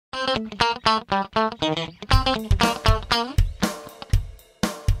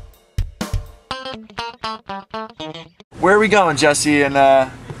Where are we going, Jesse and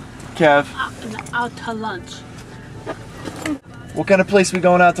Kev? Out to lunch. What kind of place are we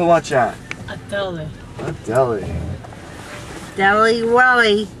going out to lunch at? A deli. A deli. Deli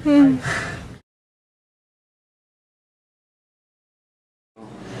Wae.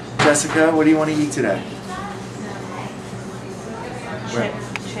 Jessica, what do you want to eat today?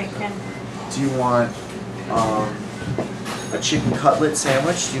 Chicken. Do you want a chicken cutlet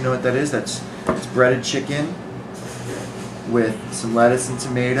sandwich? Do you know what that is? It's breaded chicken with some lettuce and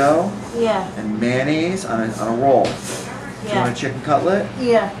tomato Yeah. and mayonnaise on a roll. Do you want a chicken cutlet?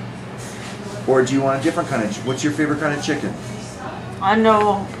 Yeah. Or do you want a different kind of, what's your favorite kind of chicken? I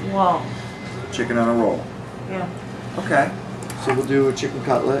know. Well. Chicken on a roll. Yeah. Okay. So we'll do a chicken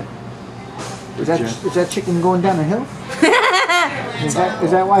cutlet. Is that chicken going down the hill? is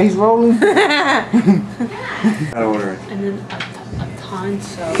that why he's rolling? I'll order it. And then a Italian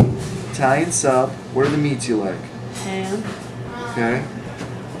sub. Italian sub. What are the meats you like? Ham. Okay.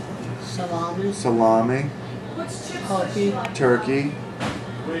 Salami. Salami. Turkey. Turkey.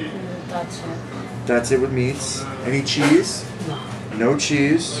 And that's it. That's it with meats. Any cheese? No. No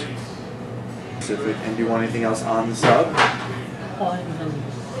cheese. Specific. And do you want anything else on the sub? Oil and vinegar.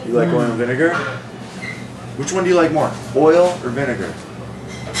 You like oil and vinegar? Which one do you like more? Oil or vinegar?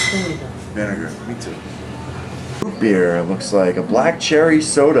 Vinegar. Vinegar. Me too. Root beer looks like a black cherry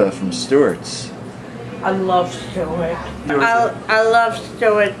soda from Stewart's. I love Stewart. I love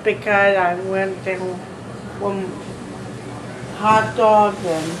Stewart because I went there with hot dogs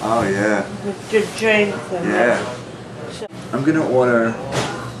and Oh yeah. the drinks and Yeah. I'm gonna order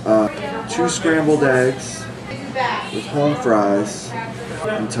 2 scrambled eggs with home fries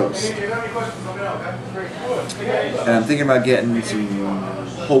and toast. And I'm thinking about getting some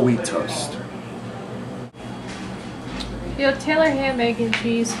whole wheat toast. Yo, Taylor ham, egg, and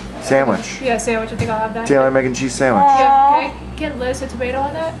cheese. Sandwich. Yeah, sandwich. I think I'll have that. Taylor mac and cheese sandwich. Yeah, can I get lettuce and tomato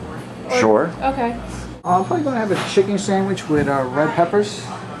on that? Or- Sure. Okay. I'm probably gonna have a chicken sandwich with red peppers.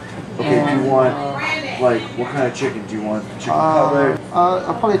 Okay, do you want, like, what kind of chicken? Do you want chicken cutlet?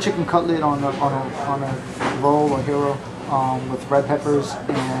 Probably a chicken cutlet on a roll or hero with red peppers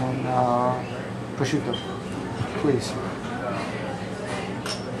and prosciutto, please.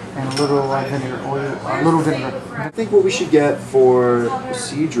 And a little vinegar, a little vinegar. I think what we should get for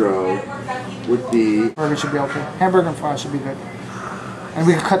Cedro would be... Burger should be okay. Hamburger and fries should be good. And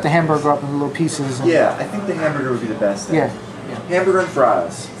we could cut the hamburger up into little pieces. And, Yeah, I think the hamburger would be the best thing. Yeah. Hamburger and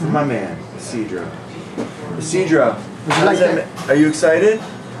fries for my man, Cedro. Cedro, Would you like that? Are you excited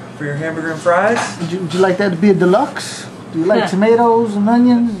for your hamburger and fries? Would you like that to be a deluxe? Do you like tomatoes and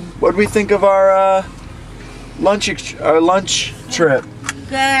onions? What do we think of our lunch trip?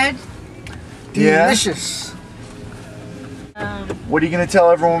 Good. Yeah? Delicious. What are you going to tell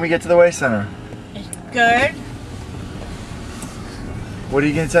everyone when we get to the Wae Center? It's good. What are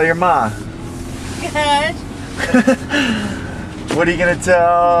you going to tell your ma? Good. What are you going to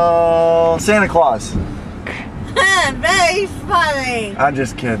tell Santa Claus? Very funny. I'm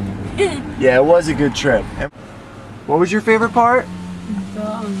just kidding. Yeah, it was a good trip. What was your favorite part?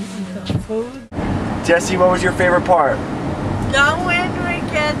 The food. Jesse, what was your favorite part? Don't when we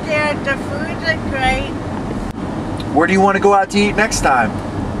get there, the foods are great. Where do you want to go out to eat next time?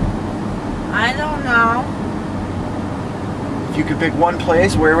 I don't know. If you could pick one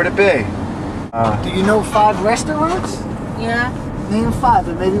place, where would it be? Do you know 5 restaurants? Yeah. Name 5,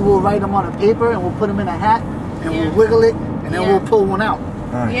 and maybe we'll write them on a paper and we'll put them in a hat and Yeah. we'll wiggle it and then Yeah. we'll pull one out.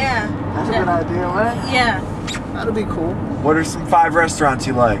 Alright. Yeah. That's a good idea, right? Yeah. That'll be cool. What are some 5 restaurants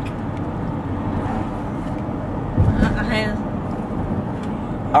you like?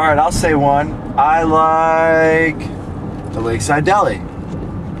 Alright, I'll say one. I like the Lakeside Deli.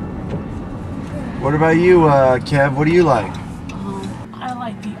 What about you, Kev? What do you like? I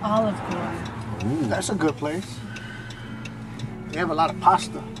like the Olive Garden. Ooh, that's a good place. They have a lot of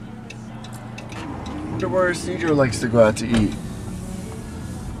pasta. I wonder where Cedro likes to go out to eat.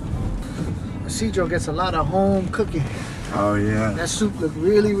 Cedro gets a lot of home cooking. Oh, yeah. That soup looked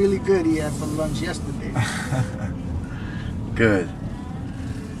really, really good he had for lunch yesterday. Good.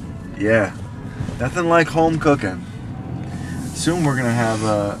 Yeah. Nothing like home cooking. Soon we're going to have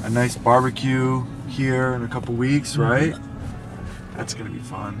a nice barbecue here in a couple weeks, right? That's going to be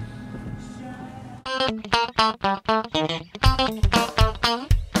fun.